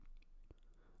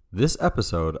This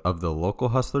episode of the Local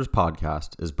Hustlers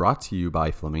podcast is brought to you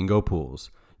by Flamingo Pools,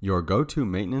 your go-to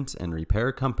maintenance and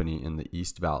repair company in the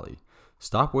East Valley.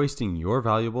 Stop wasting your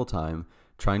valuable time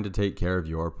trying to take care of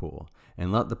your pool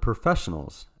and let the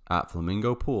professionals at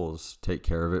Flamingo Pools take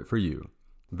care of it for you.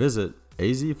 Visit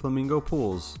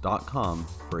azflamingopools.com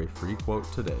for a free quote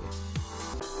today.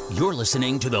 You're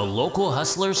listening to the Local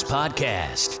Hustlers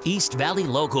Podcast, East Valley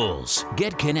Locals.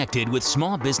 Get connected with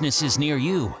small businesses near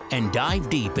you and dive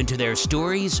deep into their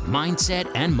stories,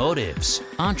 mindset, and motives.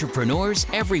 Entrepreneurs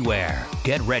everywhere.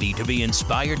 Get ready to be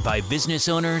inspired by business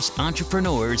owners,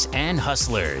 entrepreneurs, and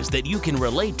hustlers that you can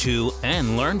relate to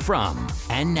and learn from.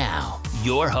 And now,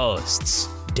 your hosts,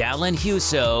 Dallin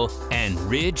Huso and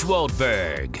Ridge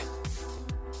Waldberg.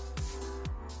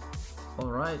 All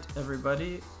right,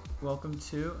 everybody. Welcome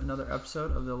to another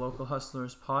episode of the Local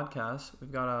Hustlers podcast.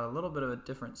 We've got a little bit of a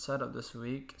different setup this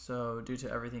week. So due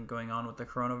to everything going on with the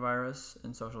coronavirus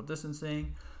and social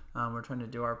distancing, we're trying to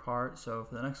do our part. So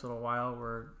for the next little while,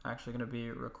 we're actually going to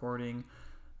be recording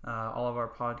all of our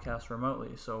podcasts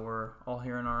remotely. So we're all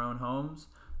here in our own homes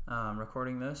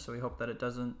recording this. So we hope that it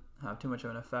doesn't have too much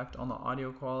of an effect on the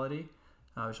audio quality.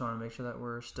 I just want to make sure that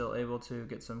we're still able to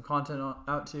get some content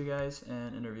out to you guys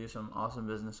and interview some awesome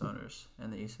business owners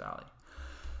in the East Valley.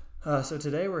 So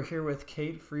today we're here with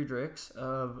Kate Friedrichs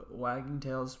of Wagging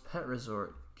Pet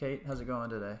Resort. Kate, how's it going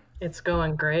today? It's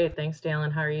going great. Thanks,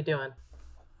 Dallin. How are you doing?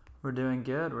 We're doing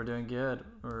good.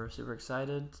 We're super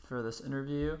excited for this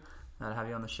interview to have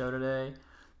you on the show today.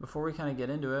 Before we kind of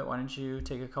get into it, why don't you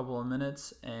take a couple of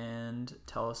minutes and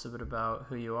tell us a bit about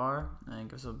who you are and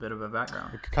give us a bit of a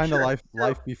background. Kind of life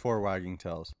before Wagging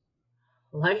Tails.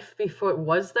 Life before,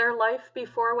 was there life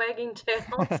before Wagging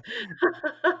Tails?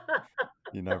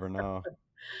 You never know.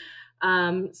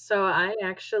 So I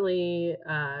actually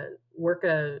work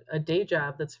a day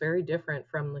job that's very different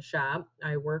from the shop.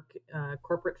 I work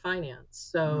corporate finance.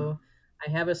 So I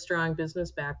have a strong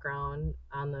business background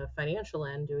on the financial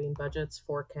end, doing budgets,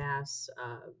 forecasts,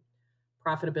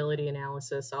 profitability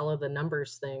analysis, all of the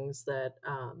numbers things that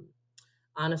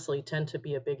honestly tend to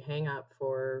be a big hang up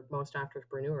for most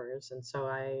entrepreneurs. And so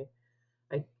I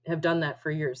have done that for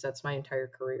years. That's my entire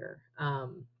career.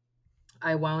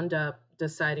 I wound up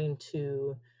deciding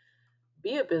to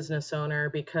be a business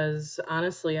owner because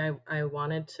honestly, I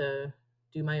wanted to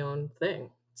do my own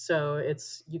thing. So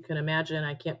you can imagine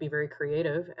I can't be very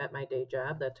creative at my day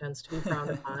job. That tends to be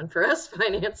frowned upon for us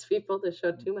finance people to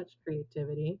show too much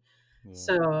creativity. Yeah.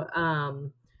 So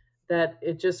that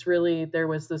it just really, there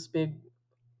was this big,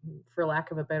 for lack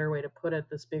of a better way to put it,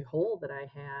 this big hole that I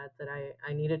had that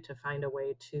I needed to find a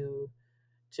way to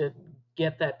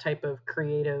get that type of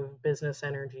creative business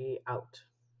energy out.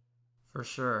 For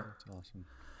sure. That's awesome.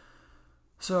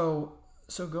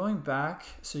 So going back,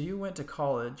 so you went to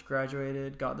college,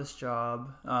 graduated, got this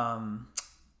job,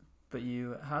 but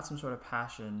you had some sort of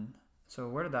passion. So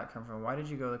where did that come from? Why did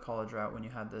you go the college route when you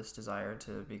had this desire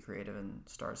to be creative and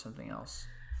start something else?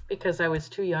 Because I was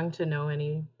too young to know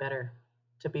any better,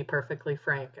 to be perfectly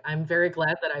frank. I'm very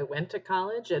glad that I went to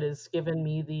college. It has given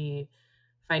me the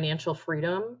financial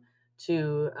freedom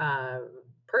to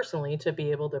personally to be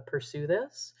able to pursue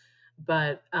this.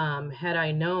 But had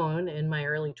I known in my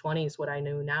early 20s what I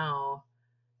knew now,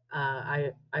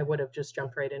 I would have just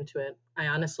jumped right into it.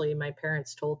 My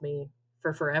parents told me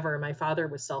for forever, my father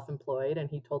was self-employed, and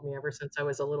he told me ever since I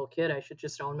was a little kid, I should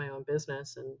just own my own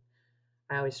business. And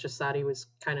I always just thought he was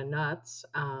kind of nuts.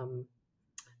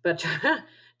 But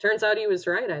turns out he was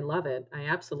right. I love it. I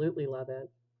absolutely love it.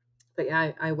 But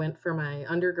yeah, I went for my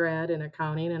undergrad in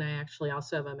accounting, and I actually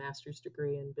also have a master's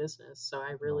degree in business. So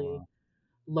I really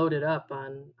loaded up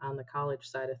on the college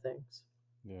side of things.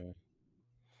 Yeah.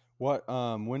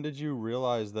 When did you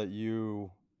realize that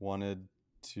you wanted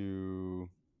to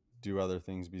do other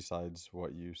things besides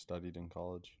what you studied in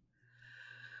college?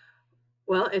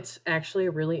 Well, it's actually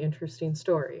a really interesting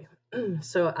story.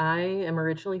 So I am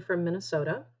originally from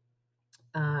Minnesota.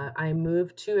 I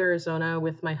moved to Arizona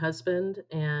with my husband,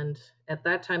 and at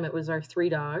that time it was our 3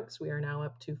 dogs. We are now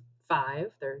up to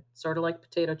 5. They're sort of like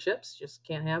potato chips, just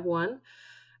can't have one.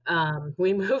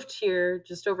 We moved here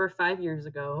just over 5 years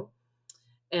ago,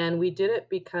 and we did it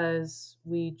because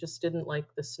we just didn't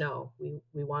like the snow. We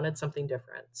wanted something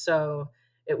different. So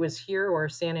it was here or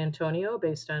San Antonio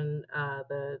based on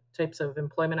the types of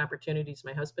employment opportunities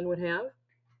my husband would have.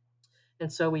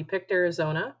 And so we picked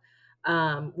Arizona.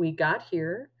 We got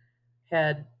here,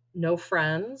 had no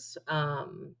friends.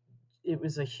 It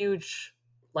was a huge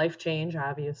life change,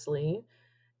 obviously.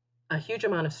 A huge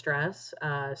amount of stress,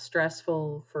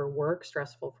 stressful for work,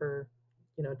 stressful for,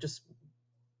 just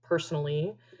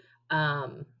personally.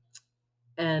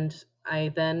 And I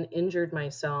then injured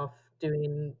myself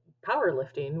doing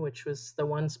powerlifting, which was the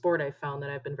one sport I found that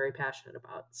I've been very passionate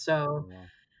about. So Yeah.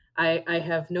 I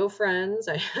have no friends.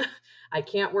 I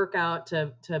can't work out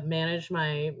to manage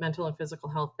my mental and physical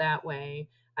health that way.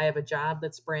 I have a job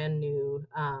that's brand new.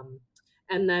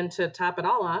 And then to top it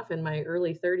all off, in my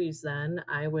early 30s, then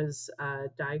I was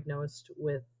diagnosed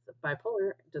with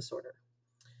bipolar disorder.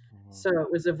 Uh-huh. So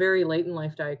it was a very late in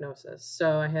life diagnosis.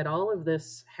 So I had all of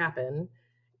this happen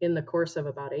in the course of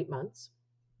about 8 months.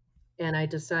 And I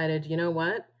decided, you know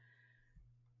what?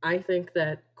 I think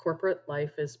that corporate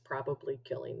life is probably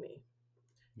killing me,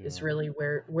 is Yeah. really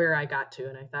where I got to.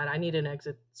 And I thought I need an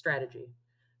exit strategy.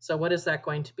 So what is that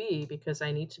going to be? Because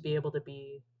I need to be able to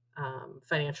be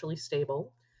financially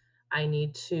stable. I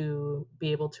need to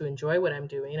be able to enjoy what I'm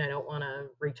doing. I don't want to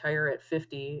retire at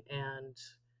 50 and,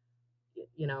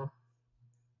 you know,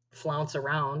 flounce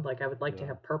around. Like I would like to Yeah.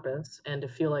 have purpose and to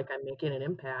feel like I'm making an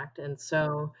impact. And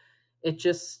so it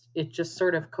just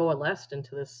sort of coalesced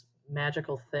into this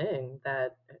magical thing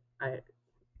that I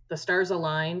the stars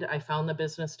aligned. I found the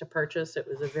business to purchase. It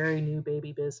was a very new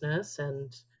baby business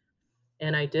and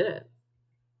I did it.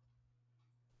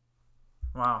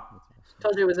 Wow. That's awesome.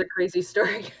 Told you it was a crazy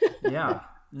story. Yeah.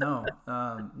 No,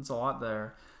 it's a lot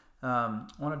there. I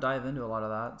want to dive into a lot of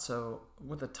that. So,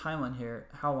 with the timeline here,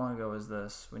 how long ago was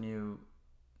this when you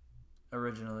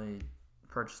originally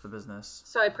purchased the business?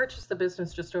 So I purchased the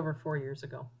business just over 4 years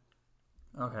ago.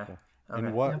 Okay. Okay. And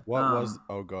Okay. Yep. what was,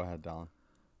 oh, go ahead, Don.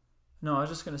 No, I was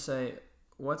just gonna say,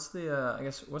 what's the I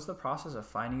guess what's the process of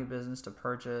finding a business to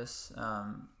purchase?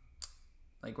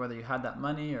 Like whether you had that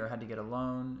money or had to get a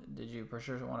loan. Did you for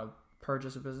sure want to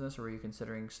purchase a business, or were you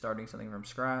considering starting something from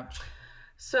scratch?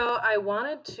 So I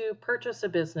wanted to purchase a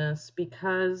business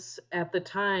because at the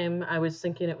time I was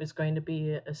thinking it was going to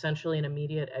be essentially an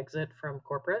immediate exit from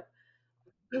corporate.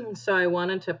 So I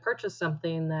wanted to purchase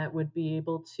something that would be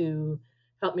able to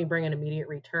help me bring an immediate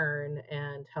return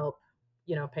and help,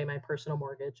 pay my personal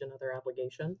mortgage and other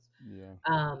obligations. Yeah.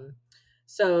 Um,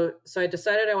 so I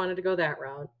decided I wanted to go that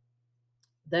route.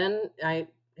 Then I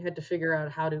had to figure out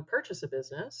how to purchase a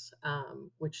business,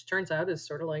 which turns out is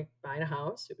sort of like buying a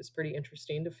house. It was pretty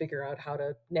interesting to figure out how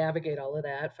to navigate all of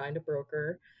that, find a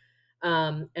broker.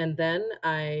 And then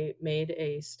I made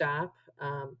a stop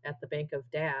at the Bank of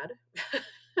Dad,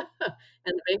 and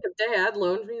the Bank of Dad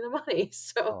loaned me the money.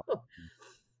 So, Oh,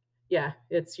 yeah,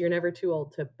 you're never too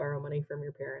old to borrow money from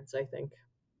your parents, I think.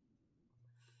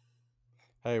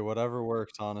 hey, whatever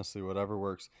works, honestly, whatever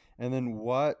works. And then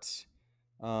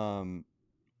um,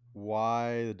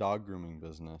 why the dog grooming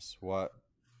business?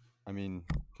 I mean,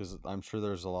 because I'm sure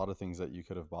there's a lot of things that you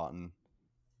could have bought in.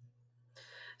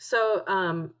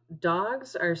 So,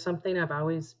 dogs are something I've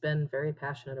always been very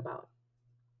passionate about.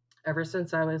 Ever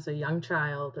since I was a young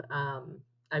child,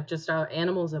 I've just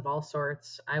animals of all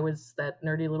sorts. I was that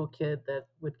nerdy little kid that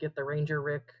would get the Ranger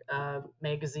Rick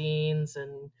magazines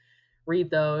and read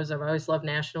those. I've always loved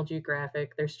National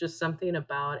Geographic. There's just something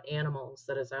about animals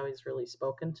that has always really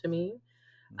spoken to me.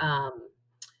 Mhm. Um,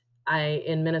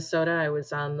 in Minnesota, I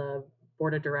was on the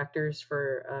board of directors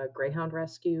for Greyhound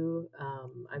Rescue.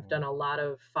 I've done Oh, a lot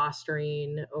of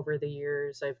fostering over the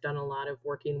years. I've done a lot of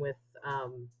working with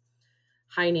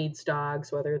high needs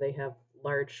dogs, whether they have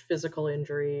large physical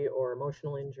injury or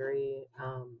emotional injury.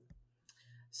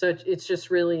 So it's just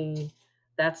really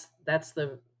that's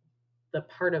the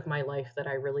part of my life that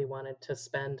I really wanted to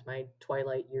spend my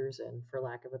twilight years in, for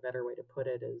lack of a better way to put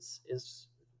it, is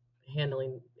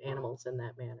handling animals in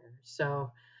that manner.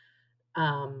 So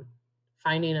um,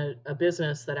 finding a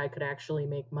business that I could actually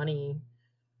make money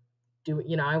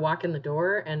I walk in the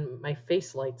door and my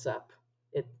face lights up.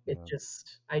 yeah.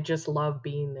 I just love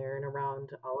being there and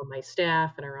around all of my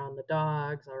staff and around the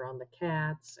dogs, around the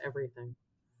cats, everything.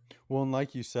 Well, and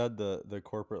like you said, the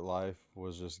corporate life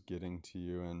was just getting to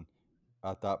you, and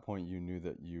at that point, you knew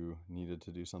that you needed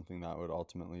to do something that would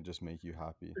ultimately just make you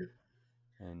happy.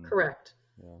 And Correct.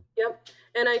 yeah, Yep.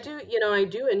 And I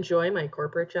do enjoy my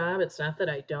corporate job. It's not that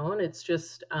I don't. It's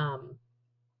just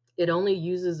it only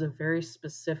uses a very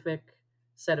specific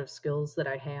set of skills that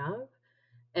I have.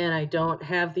 And I don't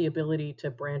have the ability to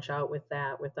branch out with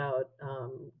that without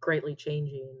greatly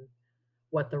changing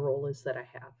what the role is that I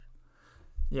have.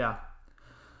 Yeah.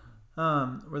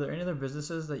 Were there any other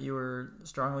businesses that you were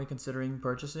strongly considering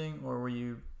purchasing, or were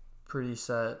you pretty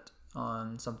set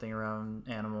on something around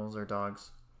animals or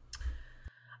dogs?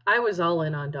 I was all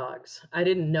in on dogs. I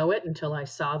didn't know it until I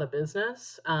saw the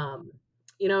business.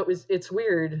 It's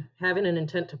weird having an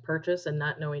intent to purchase and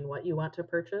not knowing what you want to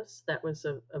purchase. That was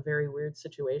a very weird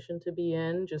situation to be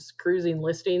in, just cruising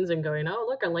listings and going, oh,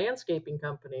 look, a landscaping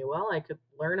company. Well, I could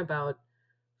learn about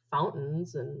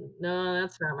fountains, and no,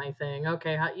 that's not my thing.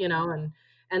 Okay, you know,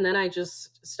 and then I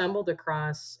just stumbled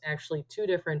across actually two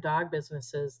different dog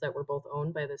businesses that were both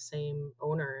owned by the same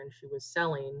owner, and she was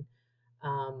selling.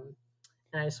 Um,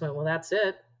 and I just went, well, that's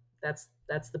it. That's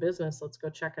the business. Let's go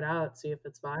check it out, see if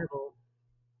it's viable.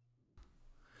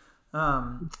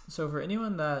 So for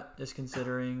anyone that is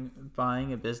considering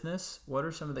buying a business, what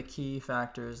are some of the key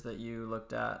factors that you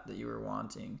looked at that you were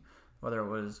wanting? Whether it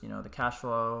was, the cash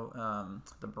flow,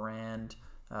 the brand,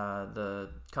 the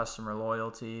customer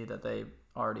loyalty that they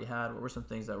already had. What were some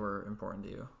things that were important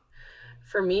to you?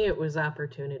 For me, it was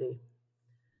opportunity.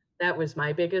 That was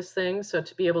my biggest thing. So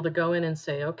to be able to go in and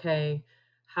say, okay,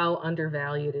 how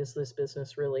undervalued is this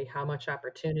business really? How much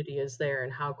opportunity is there,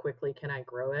 and how quickly can I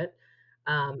grow it?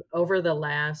 Over the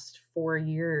last 4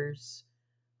 years,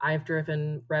 I've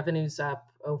driven revenues up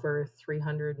over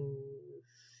 380%.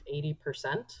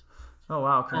 Oh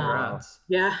wow! Um, Congrats.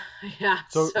 yeah, yeah.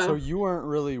 So you weren't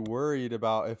really worried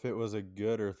about if it was a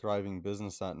good or thriving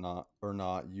business or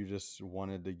not. You just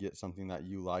wanted to get something that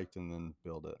you liked and then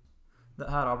build it. That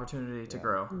had opportunity to Yeah.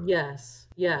 grow. Yes,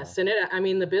 yes. And I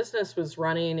mean, the business was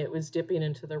running, it was dipping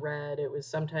into the red, it was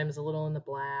sometimes a little in the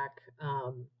black.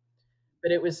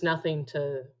 But it was nothing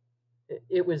to,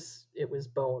 it was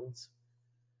bones.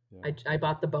 Yeah. I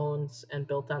bought the bones and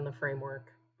built on the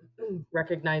framework,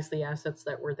 recognized the assets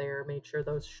that were there, made sure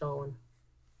those shone.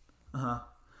 Uh huh.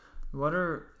 What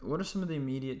are some of the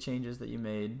immediate changes that you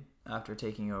made after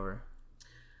taking over?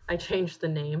 I changed the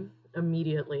name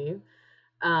immediately.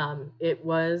 It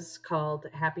was called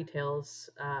Happy Tails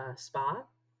Spa,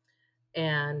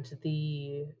 and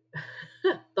the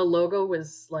the logo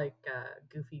was like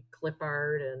goofy clip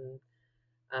art, and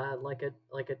like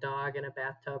a dog in a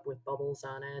bathtub with bubbles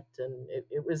on it, and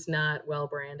it was not well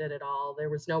branded at all. There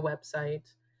was no website.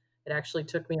 It actually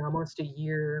took me almost a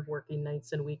year working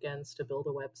nights and weekends to build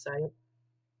a website.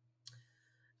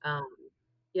 Um,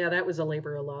 yeah, that was a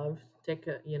labor of love. Take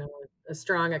a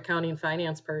strong accounting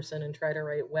finance person and try to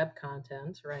write web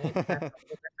content, right? That's a whole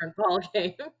different ball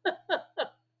game.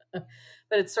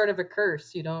 But it's sort of a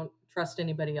curse. You don't trust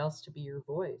anybody else to be your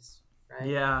voice, right?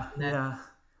 Yeah, And yeah.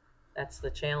 that's the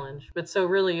challenge. But so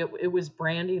really, it was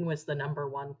branding was the number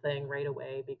one thing right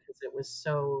away, because it was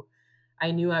so. I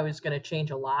knew I was going to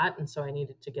change a lot, and so I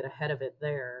needed to get ahead of it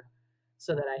there,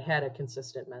 so that I had a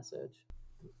consistent message.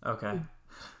 Okay.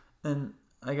 And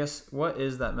I guess what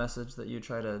is that message that you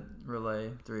try to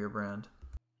relay through your brand?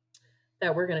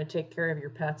 That we're going to take care of your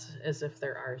pets as if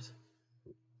they're ours.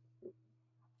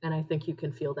 And I think you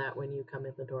can feel that when you come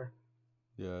in the door.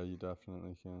 Yeah, you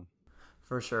definitely can.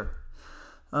 For sure.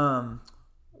 Um,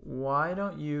 why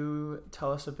don't you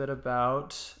tell us a bit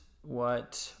about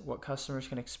what customers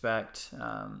can expect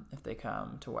if they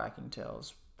come to Wagging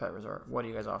Tails Pet Resort? What do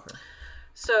you guys offer?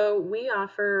 So we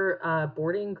offer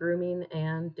boarding, grooming,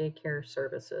 and daycare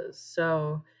services.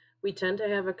 So we tend to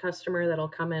have a customer that'll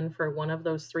come in for one of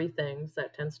those three things.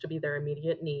 That tends to be their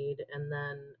immediate need. And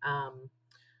then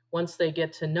once they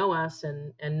get to know us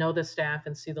and know the staff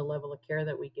and see the level of care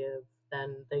that we give,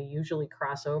 then they usually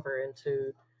cross over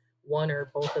into one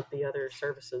or both of the other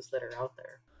services that are out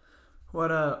there.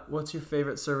 What's your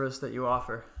favorite service that you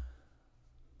offer?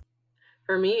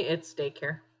 For me, it's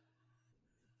daycare.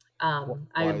 I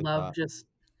Why is love that? just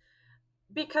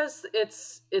because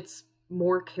it's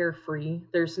more carefree.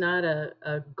 There's not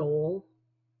a goal.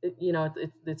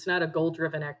 It's not a goal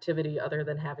driven activity other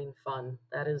than having fun.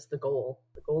 That is the goal.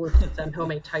 The goal is to send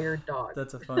home a tired dog.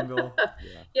 That's a fun goal.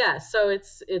 Yeah. Yeah, so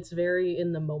it's very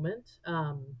in the moment,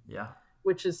 Yeah.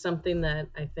 which is something that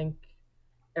I think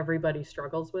everybody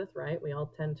struggles with, right? We all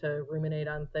tend to ruminate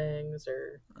on things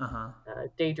or Uh huh.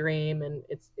 daydream, and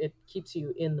it keeps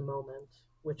you in the moment,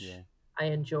 which Yeah. I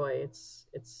enjoy. It's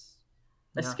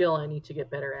a Yeah. skill I need to get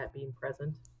better at, being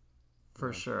present. For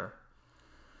Yeah. sure.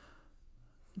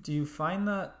 Do you find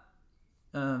that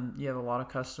you have a lot of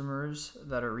customers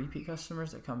that are repeat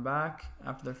customers that come back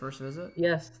after their first visit?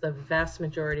 Yes, the vast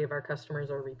majority of our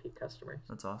customers are repeat customers.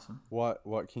 That's awesome.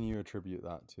 What can you attribute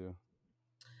that to?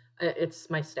 It's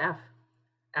my staff,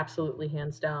 absolutely,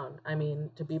 hands down. I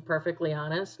mean, to be perfectly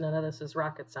honest, none of this is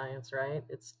rocket science, right?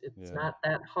 It's Yeah. not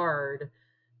that hard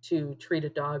to treat a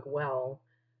dog well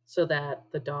so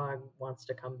that the dog wants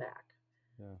to come back.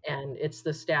 Yeah. And it's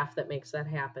the staff that makes that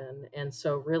happen. And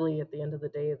so really at the end of the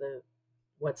day, the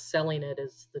what's selling it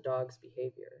is the dog's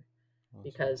behavior. Awesome.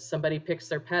 Because somebody picks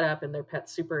their pet up and their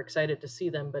pet's super excited to see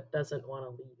them but doesn't want to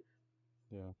leave.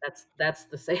 Yeah. That's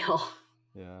the sale.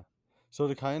 Yeah. So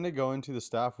to kind of go into the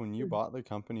staff, when you bought the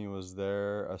company, was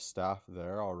there a staff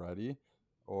there already,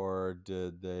 or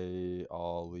did they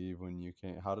all leave when you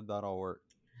came? How did that all work?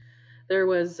 There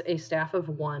was a staff of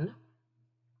one,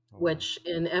 Oh, wow. which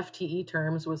in FTE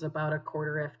terms was about a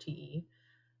quarter FTE.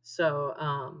 So,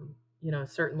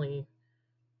 certainly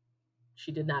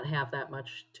she did not have that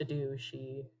much to do.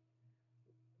 She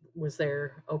was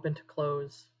there open to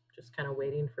close, just kind of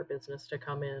waiting for business to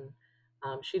come in.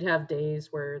 She'd have days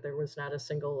where there was not a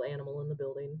single animal in the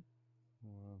building.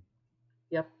 Wow.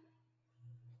 Yep.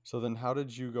 So then how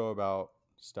did you go about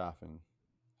staffing?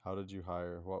 How did you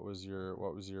hire? What was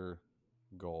your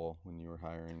goal when you were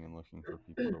hiring and looking for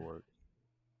people to work?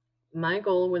 My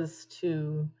goal was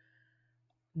to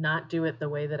not do it the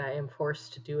way that I am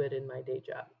forced to do it in my day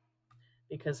job,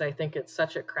 because I think it's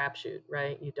such a crapshoot,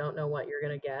 right? You don't know what you're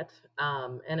going to get.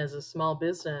 And as a small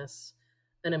business,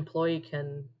 an employee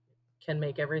can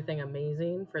make everything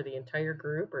amazing for the entire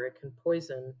group, or it can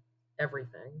poison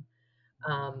everything.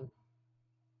 Um,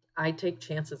 I take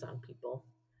chances on people.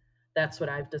 That's what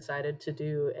I've decided to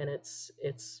do, and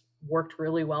it's worked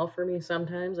really well for me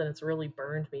sometimes, and it's really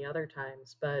burned me other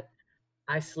times. But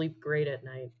I sleep great at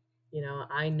night.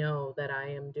 I know that I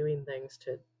am doing things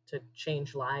to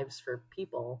change lives for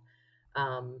people.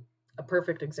 A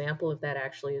perfect example of that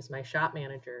actually is my shop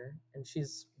manager, and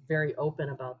she's very open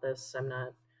about this. I'm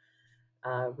not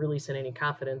releasing any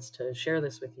confidence to share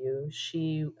this with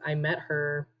you. I met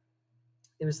her.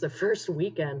 It was the first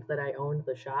weekend that I owned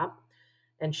the shop,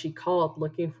 and she called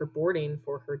looking for boarding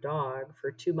for her dog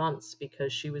for 2 months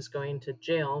because she was going to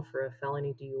jail for a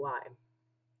felony DUI.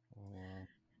 Oh, wow.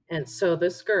 And so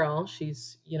this girl,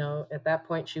 she's, at that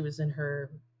point, she was in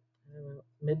her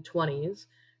mid 20s.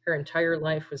 Her entire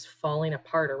life was falling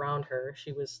apart around her.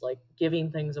 She was like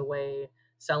giving things away,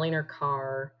 selling her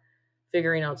car,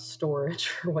 figuring out storage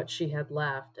for what she had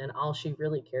left. And all she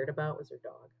really cared about was her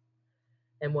dog.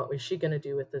 And what was she going to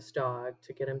do with this dog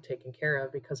to get him taken care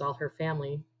of? Because all her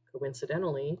family,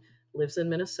 coincidentally, lives in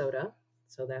Minnesota.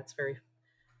 So that's very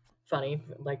funny.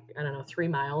 Like, I don't know, 3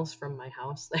 miles from my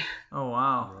house there. Oh,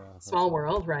 wow. Yeah, that's Small awesome.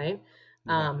 world, right?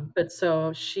 Yeah. But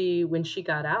so when she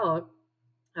got out,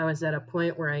 I was at a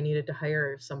point where I needed to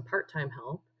hire some part-time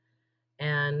help,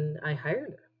 and I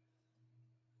hired her.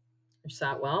 I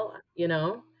thought, well,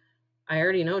 I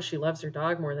already know she loves her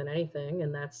dog more than anything,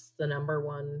 and that's the number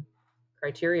one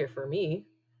criteria for me.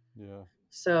 Yeah.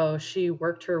 So she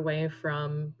worked her way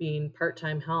from being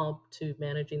part-time help to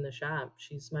managing the shop.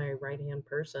 She's my right-hand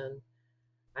person.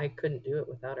 I couldn't do it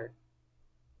without her.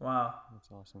 Wow. That's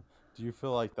awesome. Do you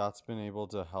feel like that's been able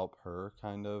to help her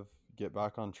kind of get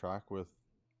back on track with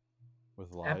life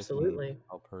and Absolutely.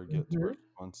 help her get to where Hmm.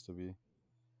 she wants to be? That's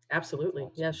Absolutely.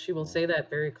 Yes, awesome. she will Yeah. say that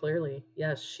very clearly.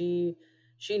 Yes, she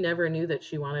never knew that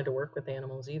she wanted to work with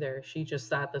animals either. She just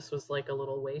thought this was like a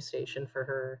little way station for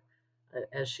her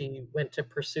as she went to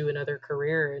pursue another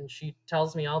career, and she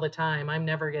tells me all the time, I'm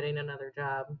never getting another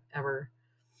job ever.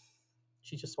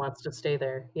 She just wants to stay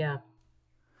there. Yeah.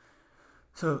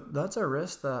 So that's a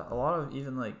risk that a lot of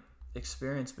even like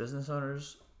experienced business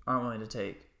owners aren't willing to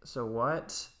take. So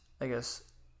I guess,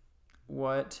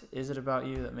 what is it about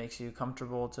you that makes you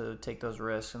comfortable to take those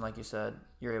risks? And like you said,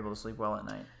 you're able to sleep well at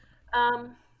night.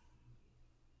 Um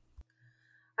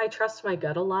I trust my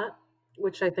gut a lot,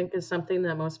 which I think is something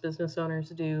that most business owners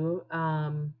do.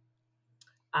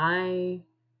 I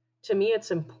To me,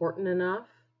 it's important enough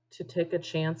to take a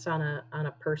chance on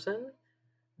a person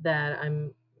that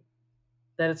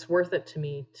it's worth it to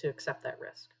me to accept that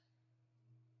risk.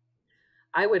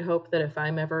 I would hope that if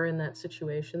I'm ever in that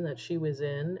situation that she was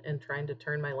in and trying to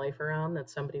turn my life around, that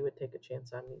somebody would take a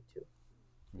chance on me too.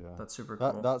 Yeah. That's super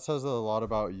That cool. that says a lot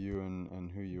about you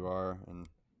and who you are and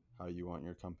how you want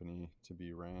your company to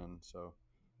be ran. So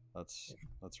that's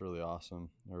really awesome.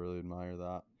 I really admire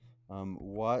that.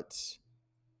 What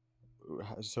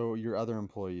so your other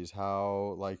employees,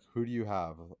 how like who do you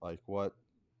have? Like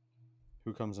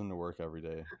who comes into work every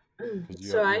day? Because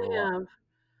So you I have a lot have,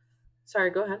 sorry,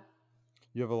 go ahead.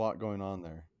 going on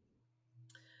there.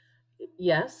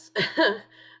 Yes.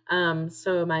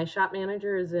 So my shop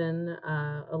manager is in,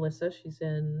 Alyssa. She's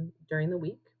in during the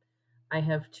week. I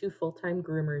have two full-time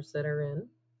groomers that are in.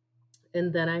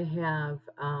 And then I have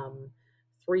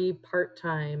three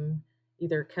part-time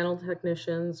either kennel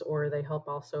technicians, or they help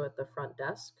also at the front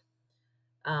desk.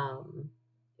 Um,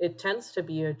 it tends to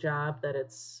be a job that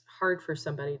it's hard for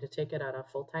somebody to take it on a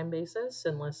full-time basis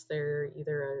unless they're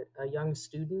either a young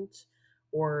student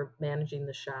or managing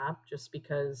the shop, just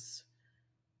because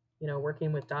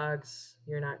working with dogs,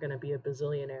 you're not going to be a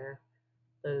bazillionaire.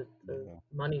 The Yeah.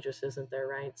 money just isn't there,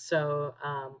 right? So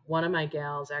one of my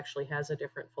gals actually has a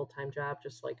different full-time job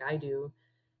just like I do,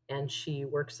 and she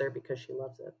works there because she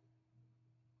loves it.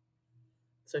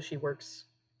 So she works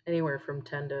anywhere from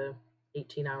 10 to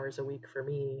 18 hours a week for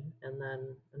me, and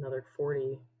then another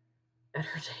 40 at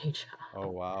her day job. Oh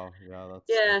wow, yeah,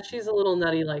 Yeah, that's she's a little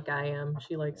nutty like I am.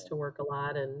 She likes yeah. to work a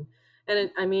lot, and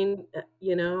I mean,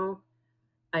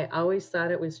 I always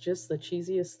thought it was just the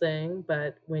cheesiest thing,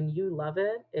 but when you love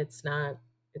it, it's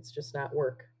just not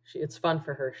work. It's fun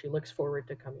for her. She looks forward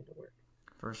to coming to work.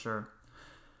 For sure.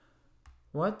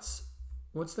 What's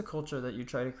what's the culture that you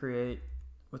try to create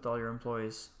with all your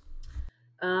employees?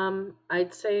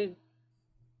 I'd say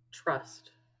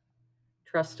trust.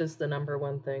 Trust is the number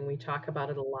one thing. We talk about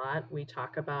it a lot. We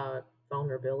talk about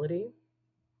vulnerability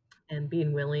and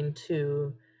being willing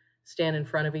to stand in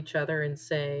front of each other and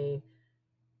say,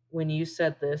 when you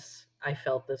said this, I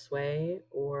felt this way,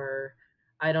 or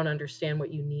I don't understand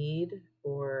what you need,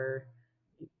 or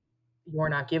you're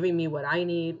not giving me what I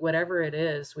need, whatever it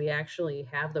is, we actually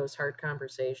have those hard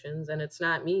conversations. And it's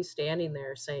not me standing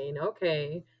there saying,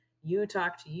 okay, you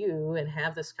talk to you and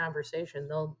have this conversation.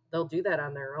 They'll do that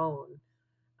on their own,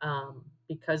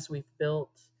 because we've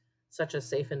built such a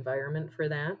safe environment for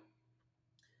that.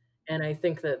 And I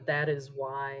think that is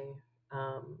why,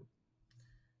 um,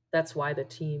 that's why the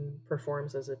team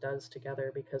performs as it does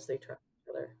together, because they trust each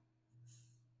other.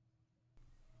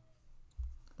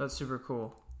 That's super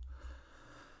cool.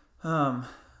 Um,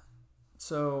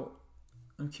 so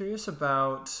I'm curious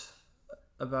about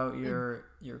your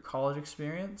college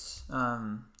experience.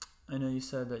 I know you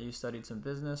said that you studied some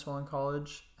business while in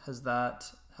college. Has that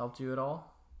helped you at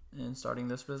all in starting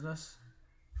this business?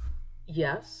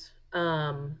 Yes,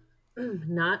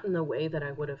 not in the way that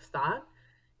I would have thought.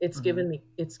 Mm-hmm.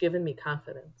 It's given me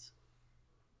confidence.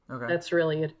 Okay. That's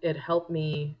really it. It helped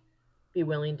me be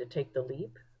willing to take the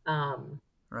leap.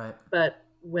 Right. But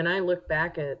when I look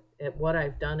back at what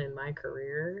I've done in my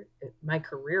career, my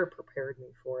career prepared me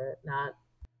for it. Not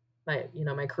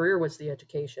my career was the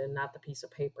education, not the piece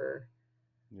of paper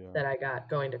Yeah. that I got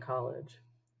going to college.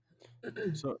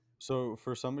 So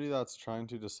for somebody that's trying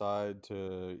to decide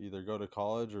to either go to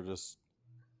college or just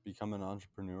become an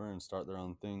entrepreneur and start their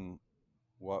own thing,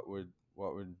 what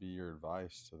would be your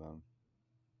advice to them?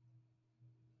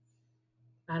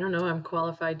 I don't know. I'm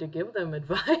qualified to give them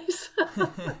advice.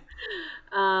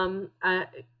 I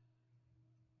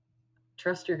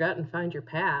trust your gut and find your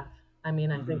path. I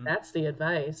mean, I think Mm-hmm. that's the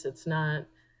advice. It's not.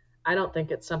 I don't think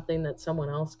it's something that someone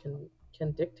else can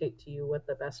dictate to you what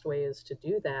the best way is to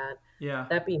do that. Yeah.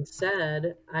 That being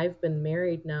said, I've been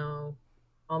married now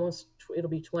it'll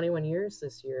be 21 years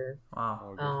this year. Wow. Oh,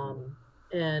 good for you. Um,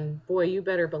 and boy, you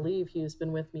better believe he's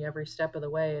been with me every step of the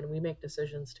way, and we make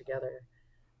decisions together.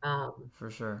 Um, For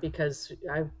sure. because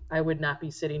I would not be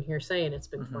sitting here saying it's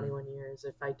been Mm-hmm. 21 years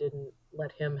if I didn't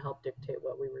let him help dictate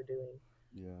what we were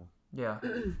Yeah. Yeah.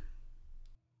 doing.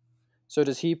 So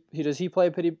does he play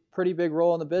a pretty big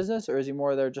role in the business, or is he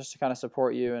more there just to kind of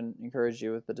support you and encourage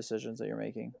you with the decisions that you're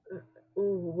making?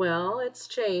 Well, it's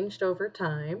changed over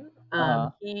time. Uh huh.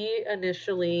 He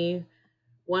initially,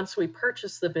 once we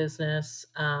purchased the business,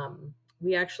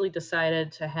 we actually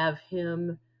decided to have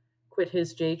him quit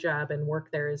his J job and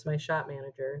work there as my shop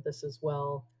manager. This is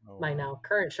Oh my wow. now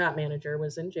current shop manager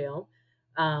was in jail.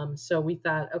 So we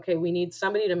thought, okay, we need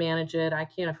somebody to manage it. I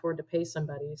can't afford to pay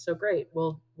somebody. So great,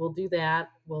 we'll do that.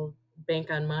 We'll bank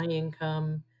on my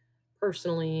income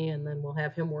personally, and then we'll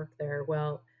have him work there.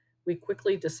 Well, we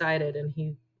quickly decided, and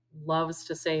he loves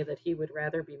to say that he would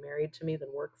rather be married to me than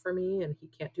work for me, and he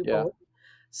can't do Yeah. both.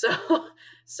 So,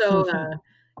 so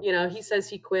he says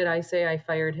he quit. I say I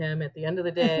fired him. At the end of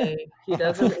the day, he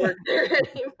doesn't work there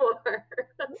anymore.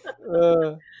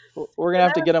 uh, we're gonna And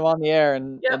have to get him on the air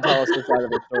and yep. tell us this side of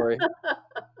the story.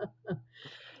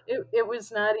 It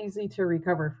was not easy to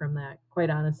recover from that. Quite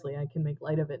honestly, I can make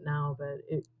light of it now, but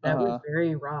Uh that was huh.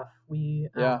 very rough.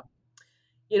 Yeah.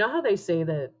 You know how they say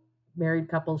that married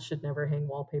couples should never hang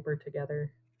wallpaper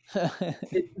together?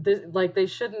 Like they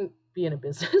shouldn't be in a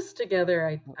business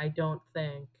together. I don't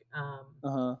think. Uh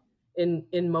huh.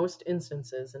 In most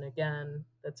instances, and again,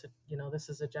 this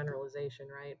is a generalization,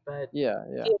 right? But Yeah.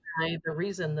 Yeah. he and I, the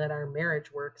reason that our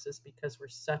marriage works is because we're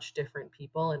such different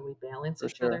people and we balance For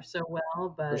each other sure. so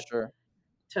well. For But sure.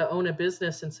 to own a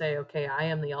business and say, okay, I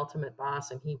am the ultimate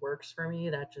boss and he works for me,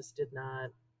 that just did not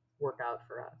work out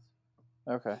for us.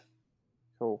 Okay.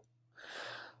 Cool.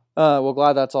 Well,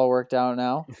 glad that's all worked out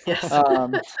now. Yes.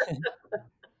 Um,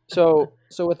 so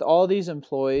with all these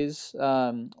employees,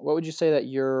 what would you say that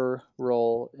your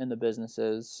role in the business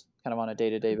is, kind of on a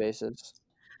day-to-day basis?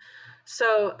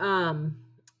 So,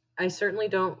 I certainly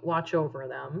don't watch over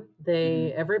them.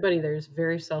 Mm-hmm. Everybody there's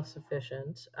very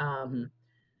self-sufficient. Mm-hmm.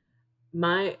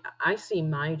 I see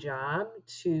my job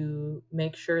to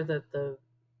make sure that the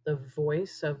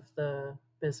voice of the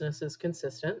business is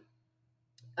consistent.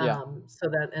 Yeah.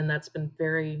 And that's been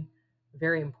very,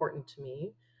 very important to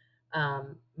me.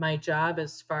 My job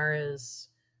as far as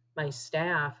my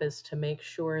staff is to make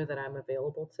sure that I'm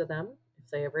available to them if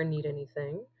they ever need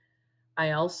anything.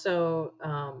 I also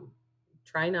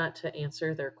try not to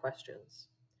answer their questions.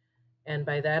 And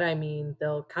by that, I mean,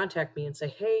 they'll contact me and say,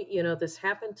 hey, this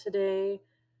happened today.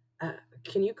 Uh,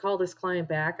 can you call this client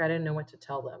back? I didn't know what to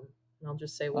tell them. And I'll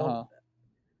just say, well,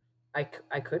 Uh-huh.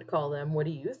 I could call them. What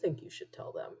do you think you should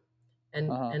tell them? And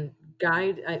Uh-huh. and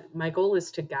my goal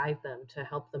is to guide them, to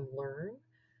help them learn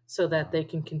so that they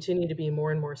can continue to be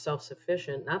more and more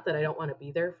self-sufficient. Not that I don't want to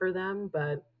be there for them,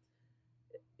 but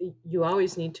you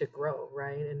always need to grow,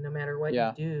 right? And no matter what you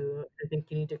Yeah. do, I think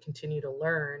you need to continue to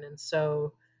learn. And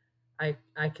so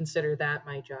I consider that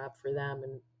my job for them,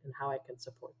 and how I can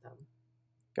support them.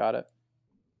 Got it.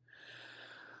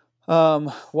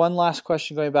 One last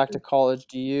question going back to college.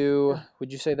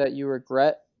 Would you say that you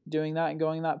regret doing that and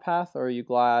going that path, or are you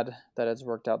glad that it's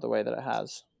worked out the way that it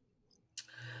has?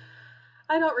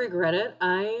 I don't regret it.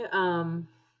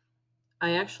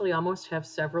 I actually almost have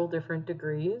several different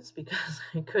degrees because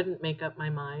I couldn't make up my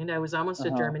mind. I was almost a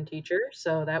Uh-huh. German teacher,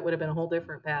 so that would have been a whole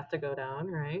different path to go down,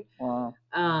 right? Wow.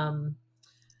 Um,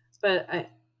 but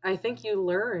I think you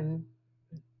learn.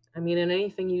 I mean, in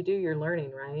anything you do, you're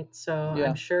learning, right? So I'm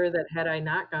Yeah. sure that had I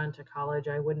not gone to college,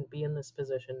 I wouldn't be in this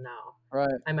position now.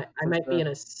 Right. I For might be sure. in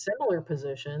a similar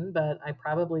position, but I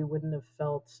probably wouldn't have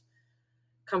felt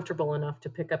comfortable enough to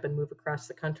pick up and move across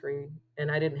the country. And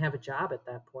I didn't have a job at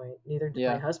that point. Neither did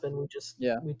my Yeah. husband.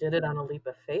 Yeah. We did it on a leap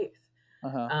of faith.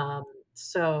 Uh-huh. Um,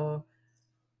 so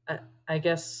I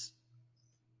guess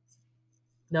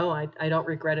no, I don't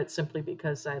regret it simply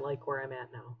because I like where I'm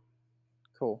at now.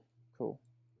 Cool. Cool.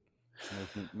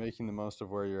 Just making the most of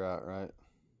where you're at, right?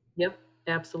 Yep,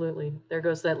 absolutely. There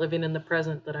goes that living in the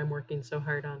present that I'm working so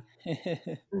hard on.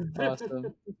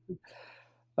 Awesome.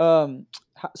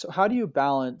 So how do you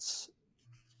balance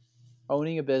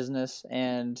owning a business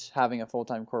and having a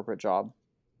full-time corporate job?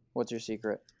 What's your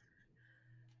secret?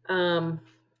 um,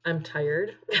 I'm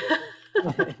tired.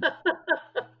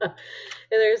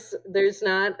 There's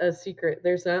not a secret.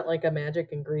 There's not like a magic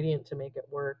ingredient to make it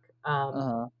work.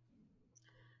 Uh-huh.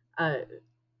 Uh,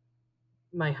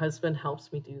 my husband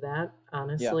helps me do that. Yeah.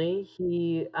 Honestly,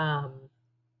 he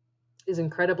is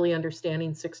incredibly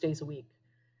understanding 6 days a week,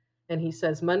 and he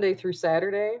says Monday through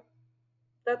Saturday,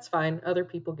 that's fine. Other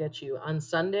people get you. On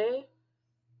Sunday,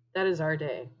 that is our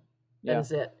day. That Yeah.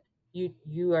 is it.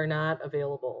 You are not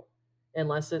available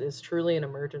unless it is truly an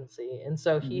emergency. And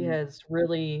so he Mhm. has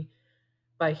really,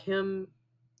 by him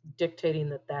dictating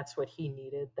that that's what he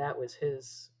needed, that was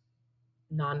his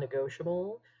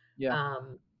non-negotiable. Yeah.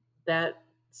 Um, that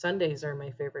Sundays are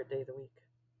my favorite day of the week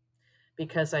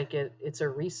because it's a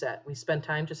reset. We spend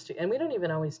time and we don't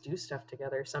even always do stuff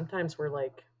together. Sometimes we're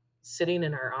like sitting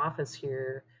in our office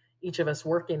here, each of us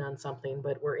working on something,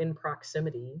 but we're in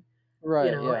proximity,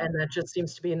 Right. Yeah. and that just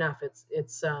seems to be enough.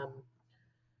 It's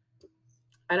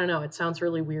I don't know, it sounds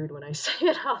really weird when I say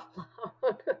it out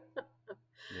loud.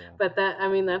 Yeah. But I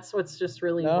mean, that's what's just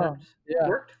really No. Yeah.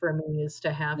 worked for me is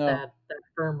to have No. that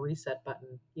firm reset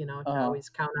button, to Uh-huh. always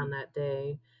count on that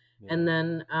day. Yeah. And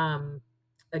then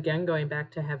again, going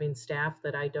back to having staff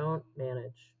that I don't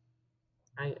manage.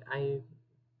 I I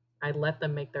I let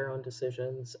them make their own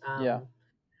decisions. Yeah.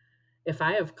 If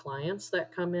I have clients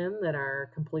that come in that are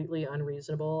completely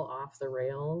unreasonable, off the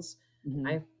rails, Mhm.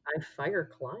 I fire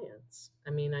clients. I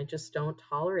mean, I just don't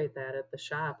tolerate that at the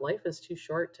shop. Life is too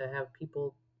short to have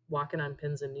people walking on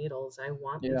pins and needles. I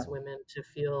want Yeah. these women to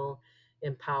feel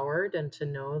empowered and to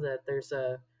know that there's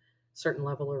a certain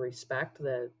level of respect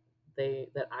that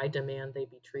I demand they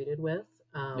be treated with.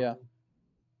 Yeah.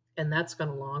 And that's gone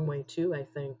a long way too, I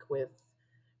think, with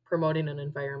promoting an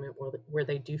environment where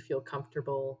they do feel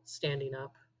comfortable standing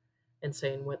up and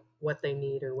saying what they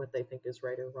need or what they think is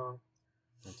right or wrong.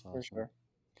 That's For awesome. sure.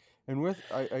 And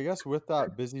I guess with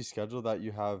that busy schedule that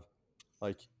you have,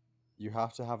 like, you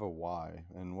have to have a why.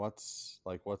 And what's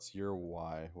your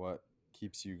why? What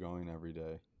keeps you going every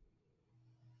day?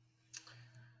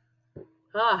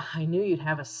 I knew you'd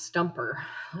have a stumper.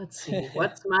 Let's see,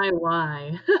 what's my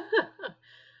why?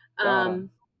 Got him.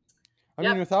 um, I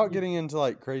mean, yep. without getting into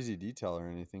like crazy detail or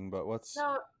anything, but what's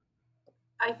No,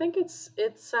 I think it's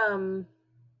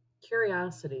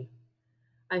curiosity.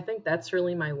 I think that's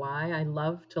really my why. I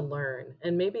love to learn.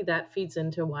 And maybe that feeds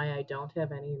into why I don't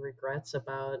have any regrets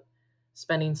about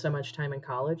spending so much time in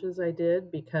college as I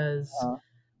did, because Uh,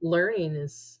 learning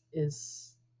is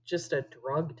just a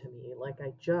drug to me. Like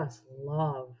I just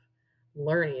love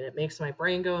learning. It makes my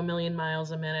brain go a million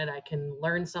miles a minute. I can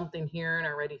learn something here and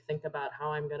already think about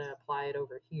how I'm going to apply it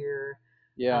over here.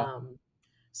 Yeah.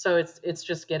 So it's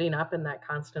just getting up in that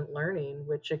constant learning,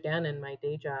 which again in my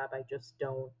day job I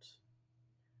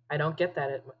don't get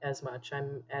that as much.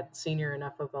 I'm at senior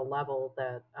enough of a level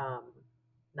that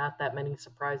not that many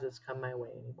surprises come my way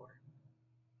anymore.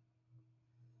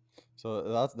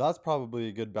 So that's probably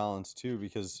a good balance too,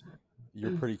 because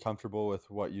you're pretty comfortable with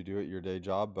what you do at your day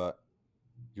job, but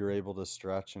you're able to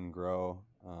stretch and grow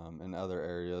in other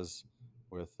areas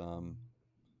with the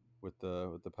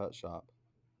pet shop.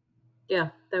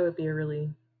 Yeah, that would be a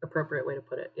really appropriate way to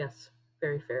put it. Yes,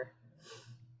 very fair.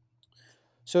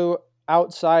 So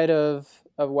outside of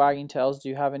wagging tails, do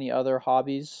you have any other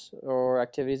hobbies or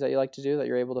activities that you like to do that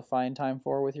you're able to find time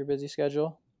for with your busy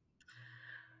schedule?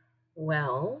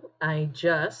 Well,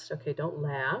 okay, don't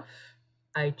laugh.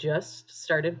 I just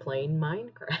started playing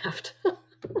Minecraft. There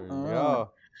you Oh,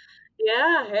 go.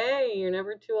 Yeah, hey, you're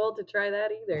never too old to try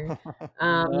that either.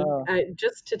 no.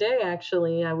 Just today,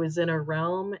 actually, I was in a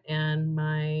realm, and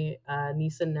my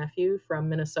niece and nephew from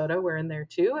Minnesota were in there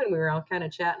too, and we were all kind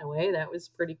of chatting away. That was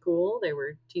pretty cool. They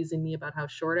were teasing me about how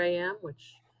short I am,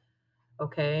 which,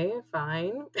 okay,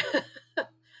 fine.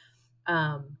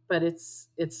 But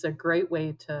it's a great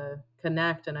way to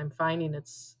connect, and I'm finding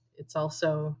it's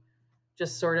also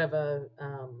just sort of a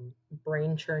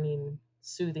brain churning,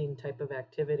 soothing type of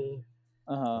activity.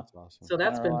 Uh-huh. That's awesome. So Kind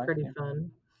that's of been pretty relaxing.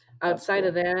 fun. That's Outside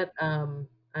of cool. that,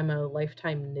 I'm a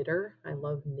lifetime knitter. I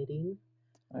love knitting.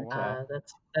 Oh wow. Okay.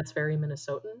 That's very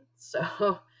Minnesotan.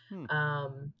 So Hmm.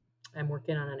 um, I'm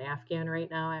working on an Afghan right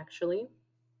now, actually.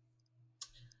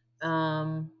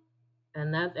 Um,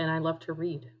 and I love to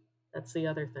read. That's the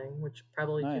other thing, which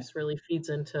probably just Nice. really feeds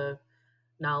into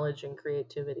knowledge and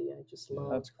creativity. I just Yeah.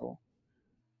 That's cool.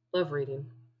 love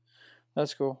reading.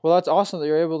 That's cool. Well, that's awesome that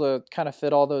you're able to kind of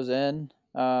fit all those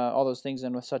things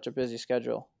in with such a busy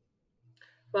schedule.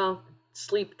 Well,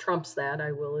 sleep trumps that,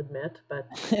 I will admit, but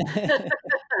That's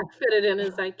fit it in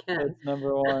as I can.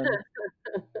 number one.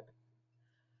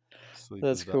 Sleep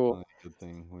That's is cool. definitely a good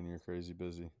thing when you're crazy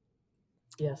busy.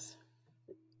 Yes.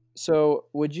 So,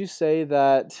 would you say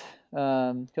that,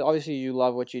 'cause obviously you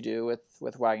love what you do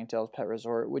with Wagging Tails Pet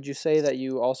Resort, would you say that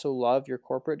you also love your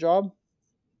corporate job?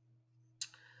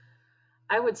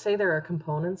 I would say there are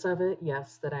components of it,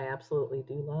 yes, that I absolutely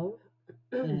do love.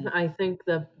 Hmm. I think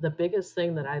the biggest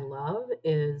thing that I love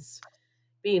is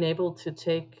being able to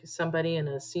take somebody in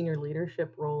a senior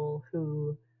leadership role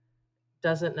who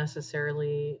doesn't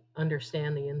necessarily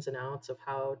understand the ins and outs of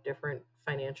how different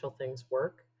financial things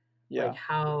work. Like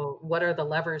Yeah. what are the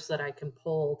levers that I can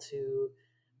pull to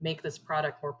make this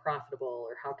product more profitable,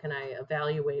 or how can I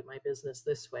evaluate my business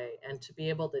this way? And to be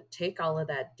able to take all of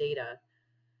that data,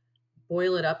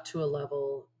 boil it up to a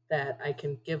level that I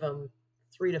can give them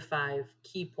 3 to 5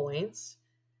 key points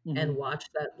Hmm. and watch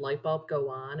that light bulb go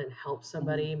on and help Hmm.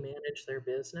 somebody manage their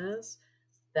business.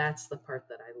 That's the part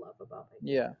that I love about my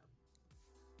day Yeah. job.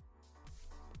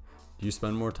 Do you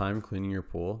spend more time cleaning your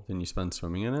pool than you spend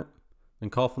swimming in it? Then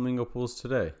call Flamingo Pools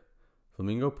today.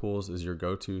 Flamingo Pools is your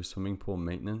go-to swimming pool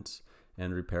maintenance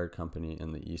and repair company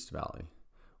in the East Valley.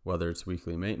 Whether it's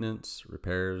weekly maintenance,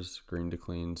 repairs, green to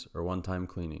cleans, or one-time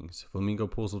cleanings, Flamingo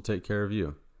Pools will take care of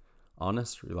you.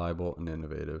 Honest, reliable, and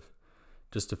innovative.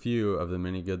 Just a few of the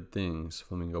many good things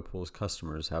Flamingo Pools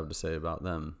customers have to say about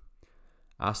them.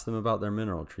 Ask them about their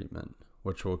mineral treatment,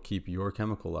 which will keep your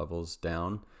chemical levels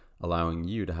down, allowing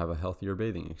you to have a healthier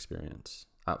bathing experience.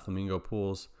 At Flamingo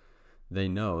Pools, they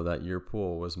know that your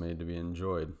pool was made to be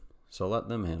enjoyed, so let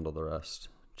them handle the rest.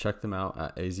 Check them out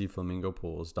at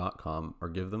azflamingopools.com or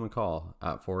give them a call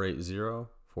at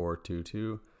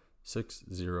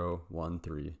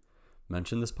 480-422-6013.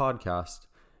 Mention this podcast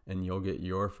and you'll get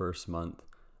your first month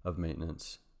of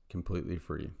maintenance completely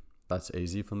free. That's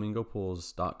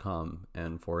azflamingopools.com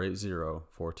and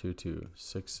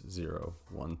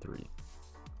 480-422-6013.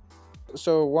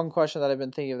 So, one question that I've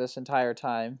been thinking of this entire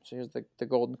time. So, here's the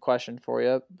golden question for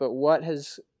you. But what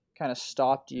has kind of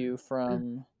stopped you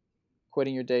from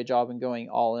quitting your day job and going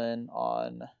all in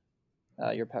on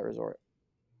your pet resort?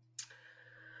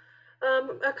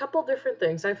 A couple different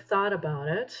things. I've thought about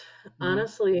it. Hmm.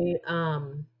 Honestly,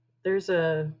 there's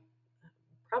a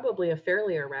probably a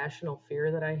fairly irrational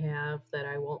fear that I have that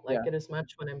I won't like Yeah. it as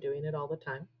much when I'm doing it all the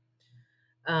time.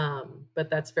 But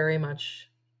that's very much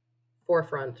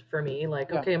forefront for me. Like,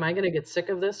 Yeah. okay, am I going to get sick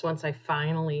of this once I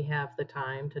finally have the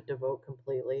time to devote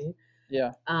completely?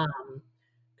 Yeah. Um,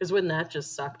 because wouldn't that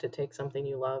just suck to take something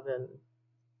you love and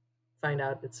find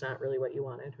out it's not really what you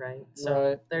wanted, right? So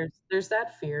Right. there's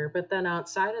that fear, but then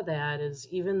outside of that is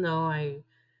even though I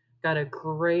got a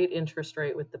great interest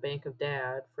rate with the Bank of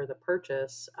Dad for the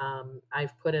purchase,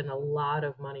 I've put in a lot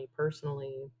of money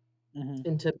personally Mm-hmm.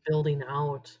 into building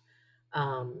out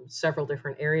several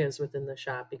different areas within the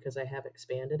shop because I have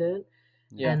expanded it.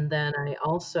 Yeah. Yeah. And then I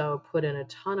also put in a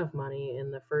ton of money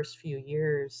in the first few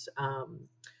years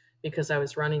because I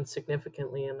was running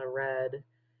significantly in the red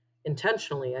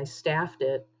intentionally. I staffed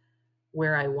it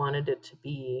where I wanted it to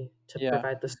be to Yeah.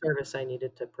 provide the service I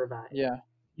needed to provide. Yeah.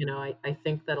 I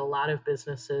think that a lot of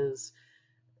businesses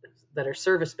that are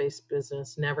service based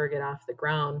business never get off the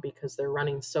ground because they're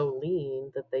running so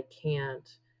lean that they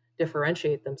can't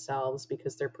differentiate themselves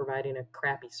because they're providing a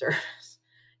crappy service.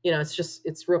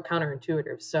 It's real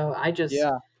counterintuitive. So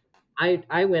Yeah.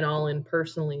 I went all in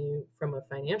personally from a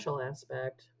financial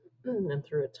aspect and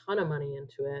threw a ton of money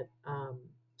into it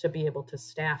to be able to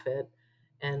staff it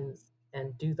and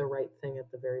and do the right thing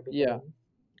at the very Yeah. beginning.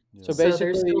 So Yeah. So there's still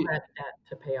basically, that debt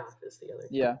to pay off is the other thing.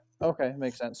 yeah. Okay,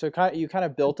 makes sense. So you kind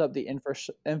of built up the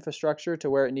infrastructure to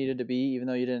where it needed to be, even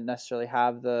though you didn't necessarily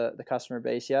have the customer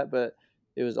base yet, but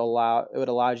it would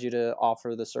allow you to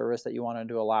offer the service that you wanted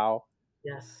to allow.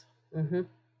 Yes. Hmm.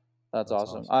 That's That's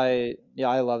awesome. awesome.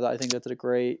 I love that. I think that's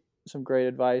some great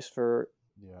advice for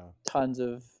Yeah. tons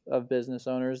of business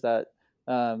owners that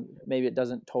maybe it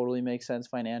doesn't totally make sense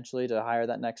financially to hire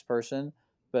that next person,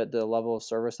 but the level of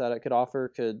service that it could offer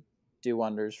could do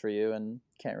wonders for you, and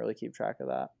can't really keep track of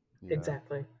that. Yeah.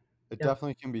 Exactly. It Yep.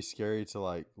 definitely can be scary to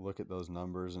like look at those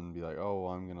numbers and be like, oh,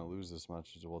 well, I'm gonna lose this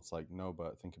much. Well, it's like no,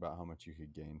 but think about how much you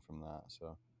could gain from that.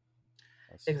 So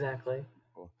that's Exactly.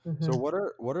 cool. Hmm. So what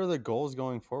are the goals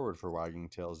going forward for Wagging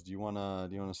Tails? Do you wanna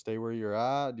stay where you're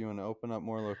at? Do you wanna open up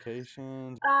more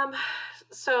locations? Um,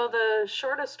 so the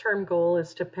shortest term goal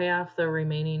is to pay off the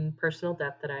remaining personal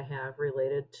debt that I have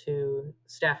related to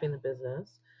staffing the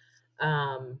business.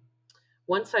 Um,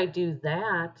 Once I do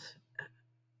that,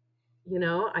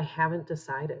 I haven't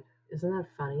decided. Isn't that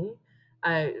funny?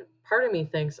 I Part of me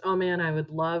thinks, oh man, I would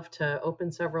love to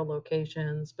open several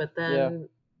locations, but Yeah. then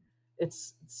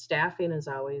it's staffing is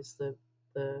always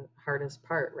the hardest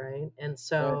part, right? And Right.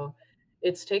 so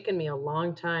it's taken me a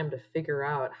long time to figure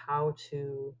out how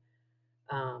to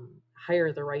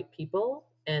hire the right people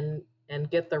and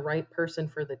get the right person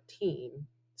for the team.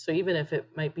 So even if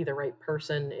it might be the right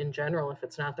person in general, if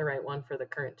it's not the right one for the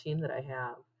current team that I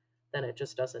have, then it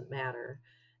just doesn't matter.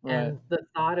 Right. And the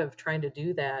thought of trying to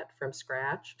do that from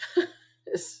scratch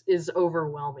is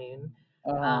overwhelming,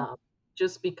 Uh-huh. um,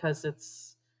 just because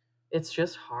it's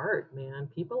just hard, man.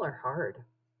 People are hard.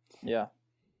 Yeah.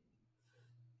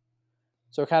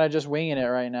 So kind of just winging it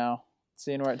right now,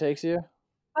 seeing where it takes you.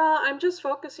 Well, I'm just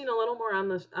focusing a little more on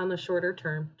the shorter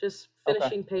term, just Okay.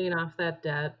 finishing paying off that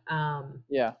debt.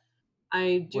 Yeah.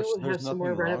 I Which do there's have some more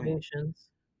nothing wrong with. renovations.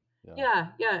 Yeah.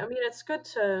 Yeah, yeah. I mean, it's good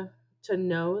to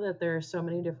know that there are so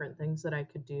many different things that I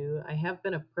could do. I have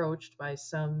been approached by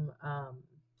some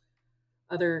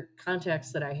other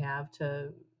contacts that I have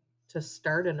to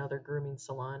start another grooming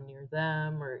salon near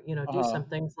them, or do Uh-huh. some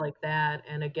things like that.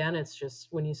 And again, it's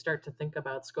just when you start to think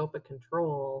about scope of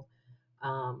control,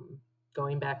 um,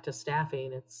 going back to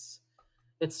staffing, it's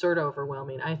sort of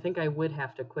overwhelming. I think I would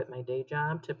have to quit my day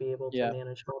job to be able to Yeah,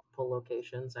 manage multiple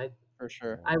locations. I for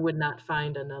sure. Yeah. I would not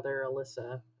find another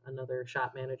Alyssa, another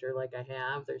shop manager like I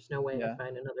have. There's no way I Yeah.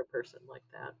 find another person like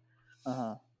that.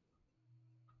 Uh-huh.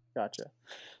 Gotcha.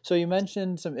 So you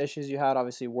mentioned some issues you had,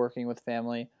 obviously working with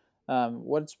family.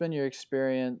 What's been your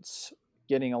experience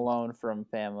getting a loan from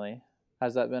family?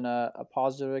 Has that been a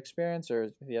positive experience, or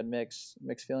have you had mixed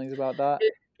feelings about that?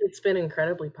 It's been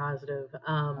incredibly positive.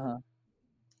 Uh-huh.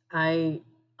 I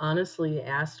honestly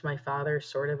asked my father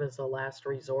sort of as a last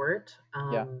resort.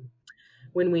 Yeah.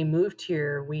 When we moved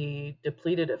here, we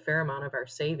depleted a fair amount of our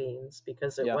savings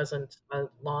because it Yeah. wasn't a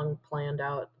long planned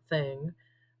out thing.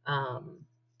 Um,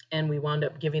 and we wound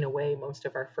up giving away most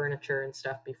of our furniture and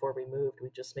stuff before we moved. We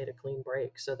just made a clean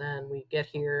break. So then we get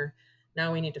here.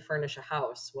 Now we need to furnish a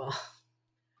house. Well,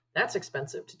 that's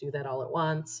expensive to do that all at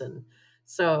once. And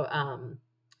so,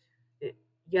 it,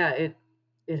 yeah, it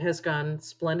has gone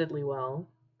splendidly well.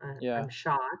 Yeah. I'm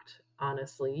shocked,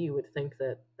 honestly. You would think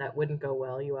that that wouldn't go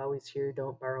well. You always hear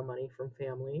don't borrow money from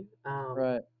family.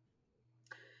 Right.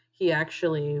 He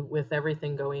actually, with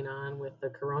everything going on with the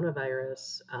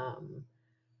coronavirus,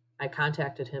 I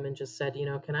contacted him and just said,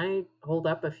 can I hold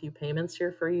up a few payments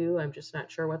here for you? I'm just not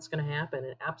sure what's going to happen.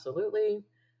 And absolutely,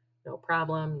 no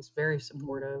problem. He's very Hmm.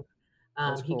 supportive.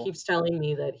 That's He cool. keeps telling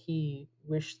me that he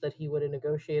wished that he would have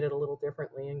negotiated a little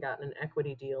differently and gotten an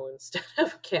equity deal instead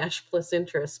of cash plus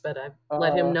interest. But I've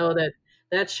let him Uh, know that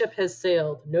that ship has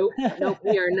sailed. Nope, nope,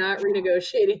 we are not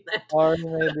renegotiating that. already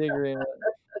made the agreement.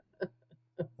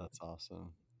 That's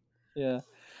awesome. Yeah.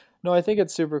 No, I think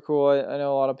it's super cool. I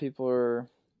know a lot of people are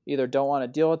either don't want to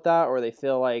deal with that, or they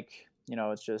feel like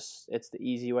it's the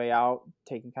easy way out,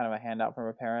 taking kind of a handout from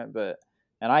a parent.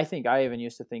 And I think I even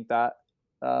used to think that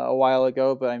a while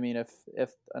ago. But I mean,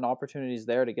 if an opportunity is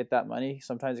there to get that money,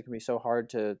 sometimes it can be so hard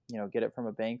to get it from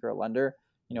a bank or a lender.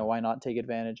 Why not take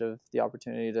advantage of the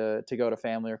opportunity to go to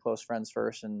family or close friends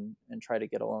first and try to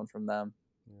get a loan from them.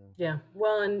 Yeah.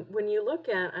 Well, and when you look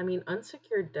at, I mean,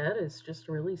 unsecured debt is just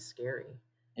really scary.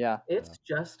 Yeah. It's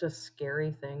just a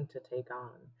scary thing to take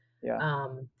on. Yeah.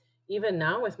 Um, Even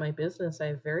now with my business, I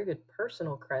have very good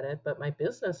personal credit, but my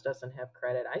business doesn't have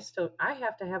credit. I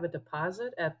have to have a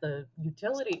deposit at the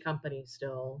utility company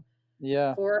still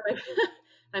Yeah. for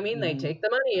I mean, they Mm-hmm. take the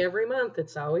money every month.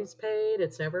 It's always paid.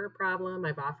 It's never a problem.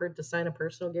 I've offered to sign a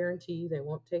personal guarantee. They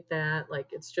won't take that. Like,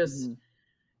 it's just Mm-hmm.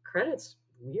 credit's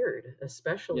weird,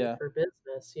 especially Yeah. for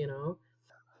business.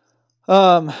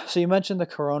 So you mentioned the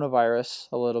coronavirus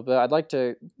a little bit. I'd like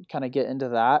to kind of get into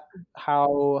that.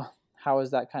 How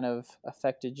has that kind of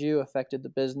affected you, affected the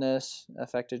business,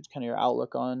 affected kind of your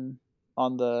outlook on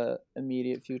the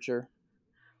immediate future?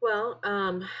 Well,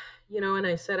 and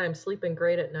I said I'm sleeping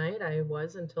great at night. I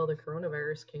was until the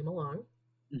coronavirus came along.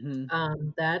 Mm-hmm.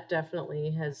 That definitely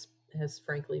has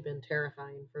frankly been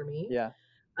terrifying for me. Yeah.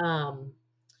 Um,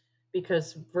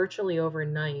 because virtually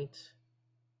overnight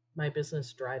my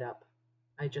business dried up.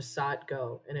 I just saw it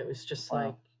go, and it was just like,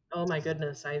 Wow. oh my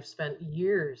goodness, I've spent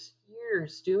years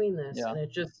doing this, Yeah. and it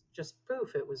just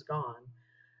poof, it was gone.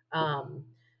 Um,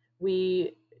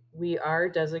 we we are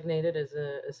designated as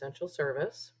an essential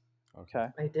service. Okay.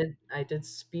 Okay. I did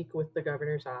speak with the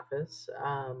governor's office,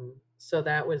 so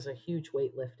that was a huge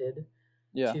weight lifted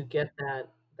Yeah. to get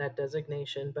that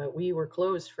designation. But we were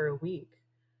closed for a week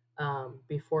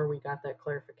before we got that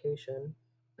clarification,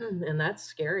 and that's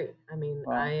scary. I mean,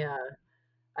 Wow.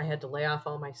 I had to lay off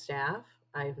all my staff.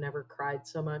 I've never cried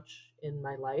so much in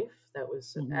my life. That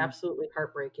was Mm-hmm. absolutely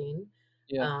heartbreaking.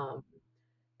 Yeah. Um,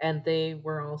 and they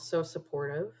were all so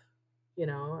supportive.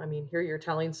 I mean, here you're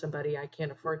telling somebody I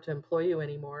can't afford to employ you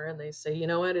anymore, and they say, you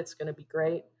know what, it's going to be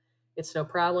great. It's no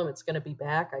problem. It's going to be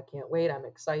back. I can't wait. I'm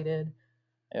excited.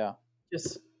 Yeah.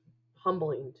 Just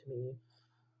humbling to me.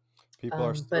 People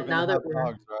are still But gonna now that have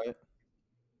dogs, right?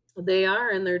 they are,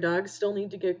 and their dogs still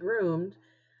need to get groomed,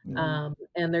 Mm-hmm.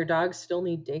 and their dogs still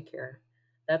need daycare.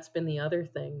 That's been the other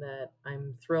thing that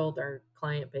I'm thrilled our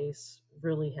client base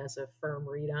really has a firm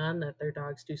read on, that their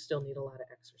dogs do still need a lot of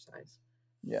exercise.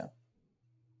 Yeah.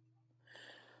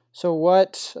 So I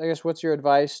guess what's your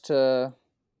advice to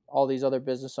all these other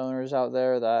business owners out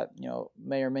there that,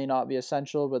 may or may not be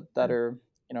essential, but that are,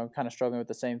 kind of struggling with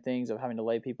the same things of having to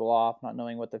lay people off, not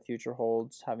knowing what the future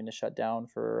holds, having to shut down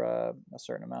for a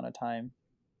certain amount of time?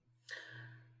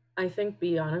 I think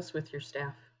be honest with your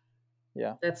staff.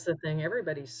 Yeah. That's the thing.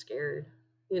 Everybody's scared.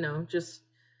 Just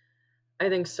I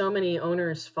think so many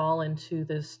owners fall into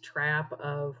this trap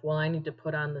of, well, I need to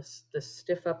put on this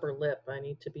stiff upper lip. I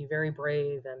need to be very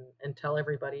brave and tell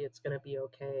everybody it's going to be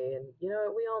okay. And we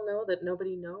all know that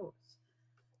nobody knows.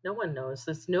 No one knows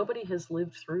this. Nobody has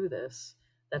lived through this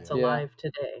that's Yeah. Yeah. alive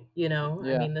today. I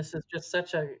Yeah. mean, this is just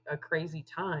such a crazy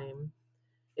time.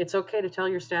 It's okay to tell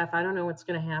your staff, I don't know what's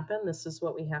going to happen. This is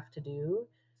what we have to do.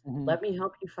 Hmm. Let me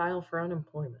help you file for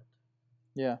unemployment.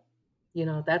 Yeah.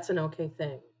 That's an okay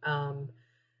thing.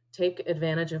 Take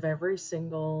advantage of every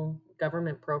single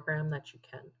government program that you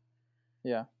can.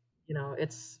 Yeah.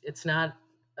 It's not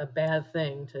a bad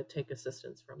thing to take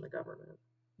assistance from the government.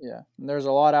 Yeah. And there's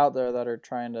a lot out there that are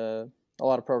a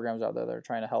lot of programs out there that are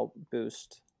trying to help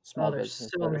boost Oh, small there's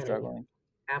businesses so that are many. struggling.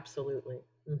 Absolutely.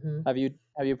 Hmm. Have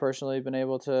you personally been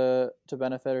able to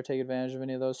benefit or take advantage of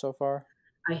any of those so far?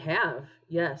 I have.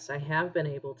 Yes, I have been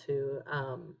able to.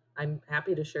 I'm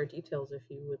happy to share details if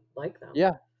you would like them.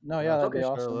 Yeah. No, Yeah, yeah, if that'd you be could Okay. share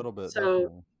a awesome. little bit, So,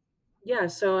 definitely. yeah,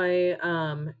 so I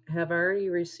have already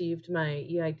received my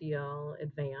EIDL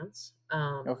advance.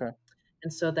 Okay.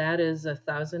 And so that is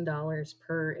 $1,000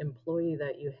 per employee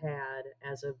that you had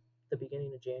as of the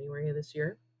beginning of January of this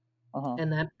year, Uh-huh.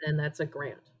 and that's a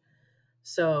grant.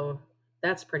 So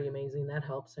that's pretty amazing. That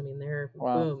helps. I mean, there,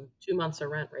 Wow. boom, 2 months of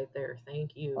rent right there.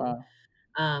 Thank you. Wow.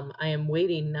 I am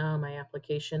waiting now. My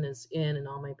application is in, and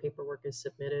all my paperwork is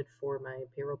submitted for my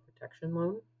payroll protection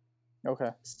loan.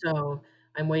 Okay. So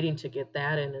I'm waiting to get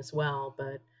that in as well.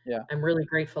 But Yeah. I'm really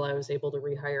grateful I was able to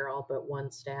rehire all but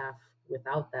one staff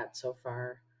without that so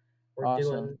far. We're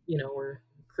Awesome. doing, we're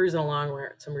cruising along. We're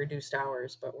at some reduced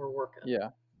hours, but we're working.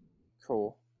 Yeah.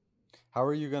 Cool. How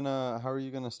are you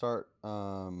gonna start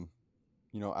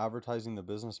advertising the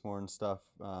business more and stuff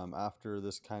after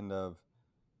this kind of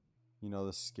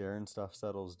the scare and stuff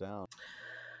settles down?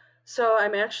 So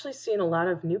I'm actually seeing a lot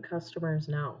of new customers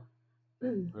now.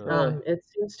 Really? Really? It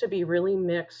seems to be really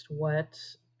mixed what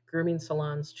grooming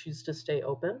salons choose to stay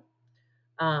open.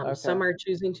 Okay. Some are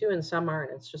choosing to, and some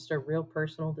aren't. It's just a real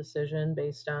personal decision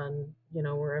based on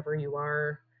wherever you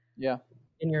are Yeah.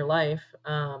 in your life.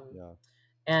 Yeah.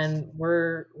 And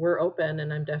we're open,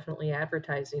 and I'm definitely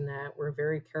advertising that. We're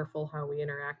very careful how we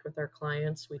interact with our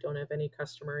clients. We don't have any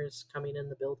customers coming in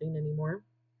the building anymore.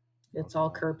 It's all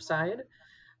Okay. curbside.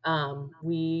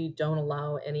 We don't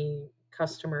allow any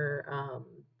customer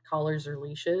collars or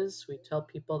leashes. We tell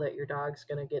people that your dog's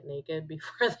going to get naked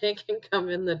before they can come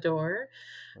in the door.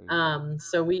 There you go.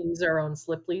 So we use our own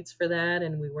slip leads for that,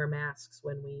 and we wear masks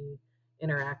when we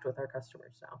interact with our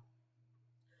customers now.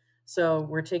 So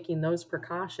we're taking those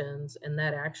precautions, and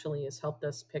that actually has helped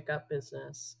us pick up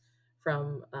business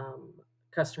from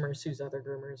customers whose other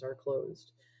groomers are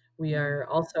closed. We are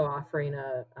also offering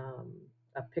a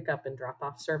pickup and drop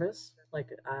off service,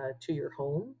 like to your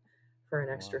home for an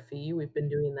Oh, extra wow. fee. We've been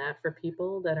doing that for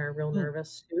people that are real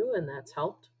nervous too, and that's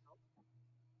helped.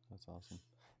 That's awesome.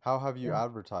 How have you Yeah.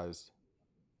 advertised?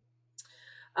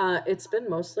 It's been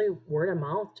mostly word of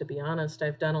mouth, to be honest.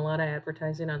 I've done a lot of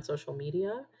advertising on social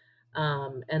media,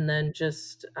 and then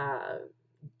just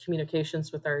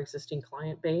communications with our existing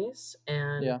client base.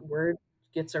 And Yeah. word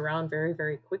gets around very,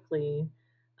 very quickly.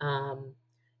 Um,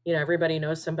 everybody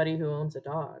knows somebody who owns a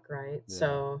dog, right? Yeah.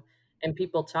 So, and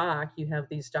people talk. You have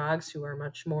these dogs who are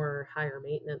much more higher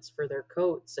maintenance for their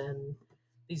coats, and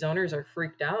these owners are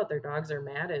freaked out. Their dogs are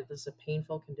matted. This is a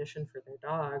painful condition for their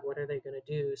dog. What are they going to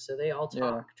do? So they all Yeah.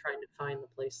 talk, trying to find the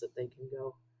place that they can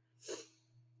go.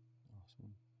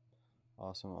 Awesome.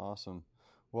 Awesome. Awesome.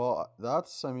 Well,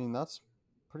 that's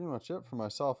pretty much it for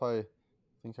myself. I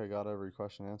think I got every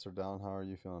question answered down. How are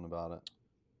you feeling about it?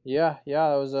 Yeah. Yeah.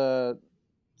 That was a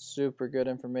super good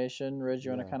information. Ridge,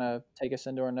 you want to Yeah. kind of take us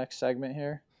into our next segment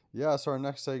here? Yeah, so our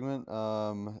next segment,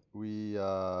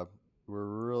 we're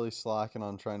really slacking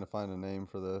on trying to find a name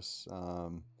for this.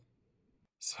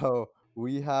 So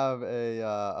we have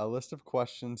a list of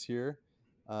questions here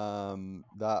that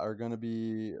are going to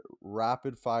be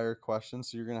rapid fire questions.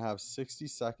 So you're going to have 60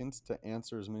 seconds to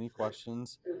answer as many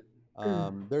questions.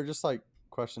 They're just like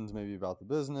questions maybe about the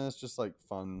business, just like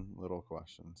fun little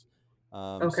questions.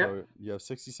 Okay. So you have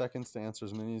 60 seconds to answer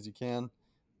as many as you can.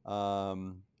 I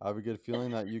have a good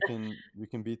feeling that you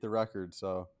can beat the record.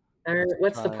 So let's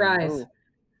What's the try and. prize? Oh,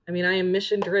 I mean, I am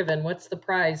mission driven. What's the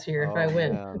prize here if I Oh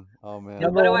win? man, oh man. What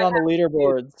number do I one on the have to do?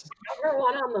 leaderboards. Number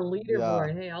one on the Yeah,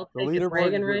 leaderboard. Hey, I'll the take it. leaderboard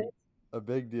Bragging is rights. a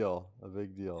big deal, a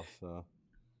big deal. So,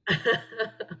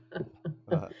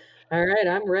 All right,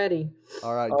 I'm ready.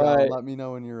 all right, All Dylan, right. let me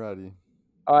know when you're ready.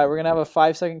 All right. We're gonna have a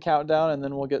 5-second countdown, and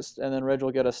then and then Ridge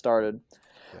will get us started.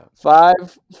 Yeah.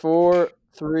 5, 4,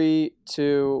 3,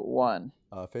 2, 1.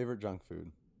 Favorite junk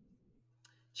food?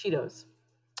 Cheetos.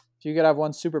 If you could have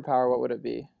one superpower, what would it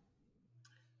be?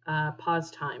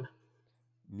 Pause time.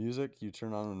 Music you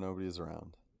turn on when nobody is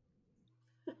around.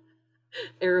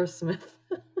 Aerosmith.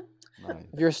 Nice.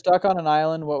 If you're stuck on an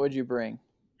island, what would you bring?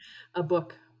 A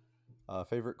book.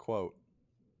 Favorite quote?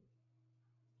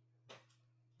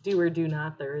 Do or do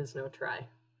not. There is no try.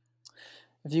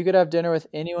 If you could have dinner with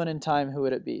anyone in time, who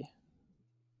would it be?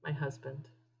 My husband.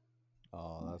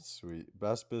 Oh, that's sweet.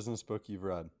 Best business book you've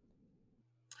read?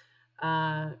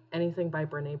 Anything by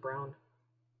Brene Brown.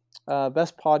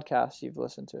 Best podcast you've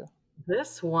listened to?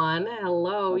 This one.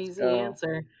 Hello. Let's Easy go.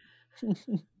 answer.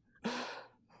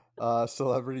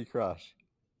 Celebrity crush?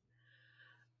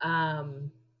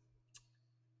 Um.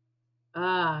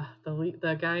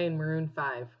 The guy in Maroon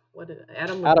 5. Adam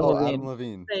Adam Levine. Oh, Adam Levine.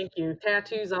 Levine. Thank you.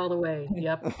 Tattoos all the way.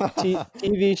 Yep.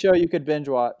 TV show you could binge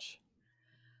watch?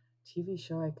 TV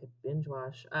show I could binge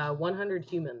watch. 100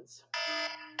 Humans.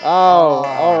 Oh,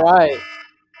 all right.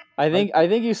 I I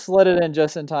think you slid it in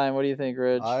just in time. What do you think,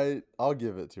 Ridge? I'll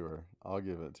give it to her.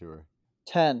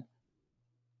 10.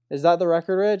 Is that the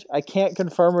record, Ridge? I can't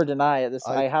confirm or deny it.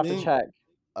 I have to think check.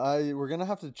 we're gonna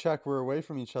have to check. We're away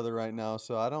from each other right now,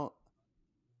 so I don't.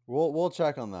 We'll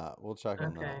check on that. We'll check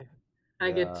on that. Okay.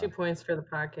 I get 2 points for the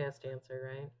podcast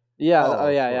answer, right? Yeah. Oh, Oh,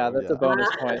 of yeah. Yeah. course, That's a bonus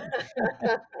point.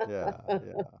 yeah,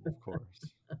 of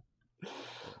course.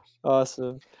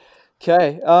 Awesome.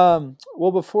 Okay.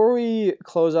 Well, before we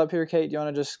close up here, Kate, do you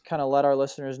want to just kind of let our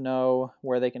listeners know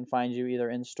where they can find you either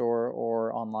in store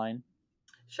or online?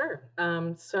 Sure.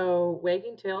 So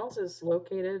Wagging Tails is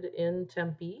located in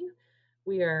Tempe.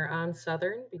 We are on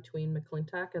Southern between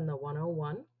McClintock and the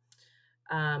 101.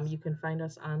 You can find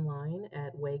us online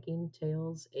at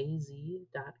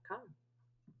waggingtailsaz.com.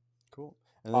 Cool.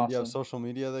 And then do you have Awesome. social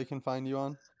media they can find you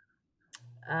on?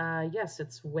 Yes,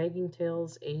 it's Wagging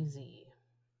Tails AZ.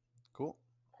 Cool.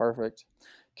 Perfect.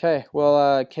 Okay.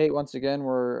 Well, Kate, once again,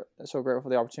 we're so grateful for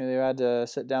the opportunity we had to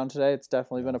sit down today. It's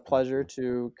definitely been a pleasure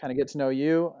to kind of get to know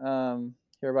you,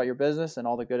 hear about your business and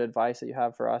all the good advice that you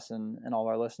have for us and all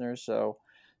our listeners. So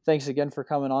thanks again for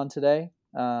coming on today.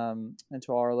 And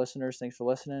to all our listeners, thanks for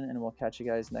listening, and we'll catch you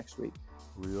guys next week.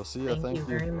 We will see you. Thank you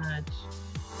very much.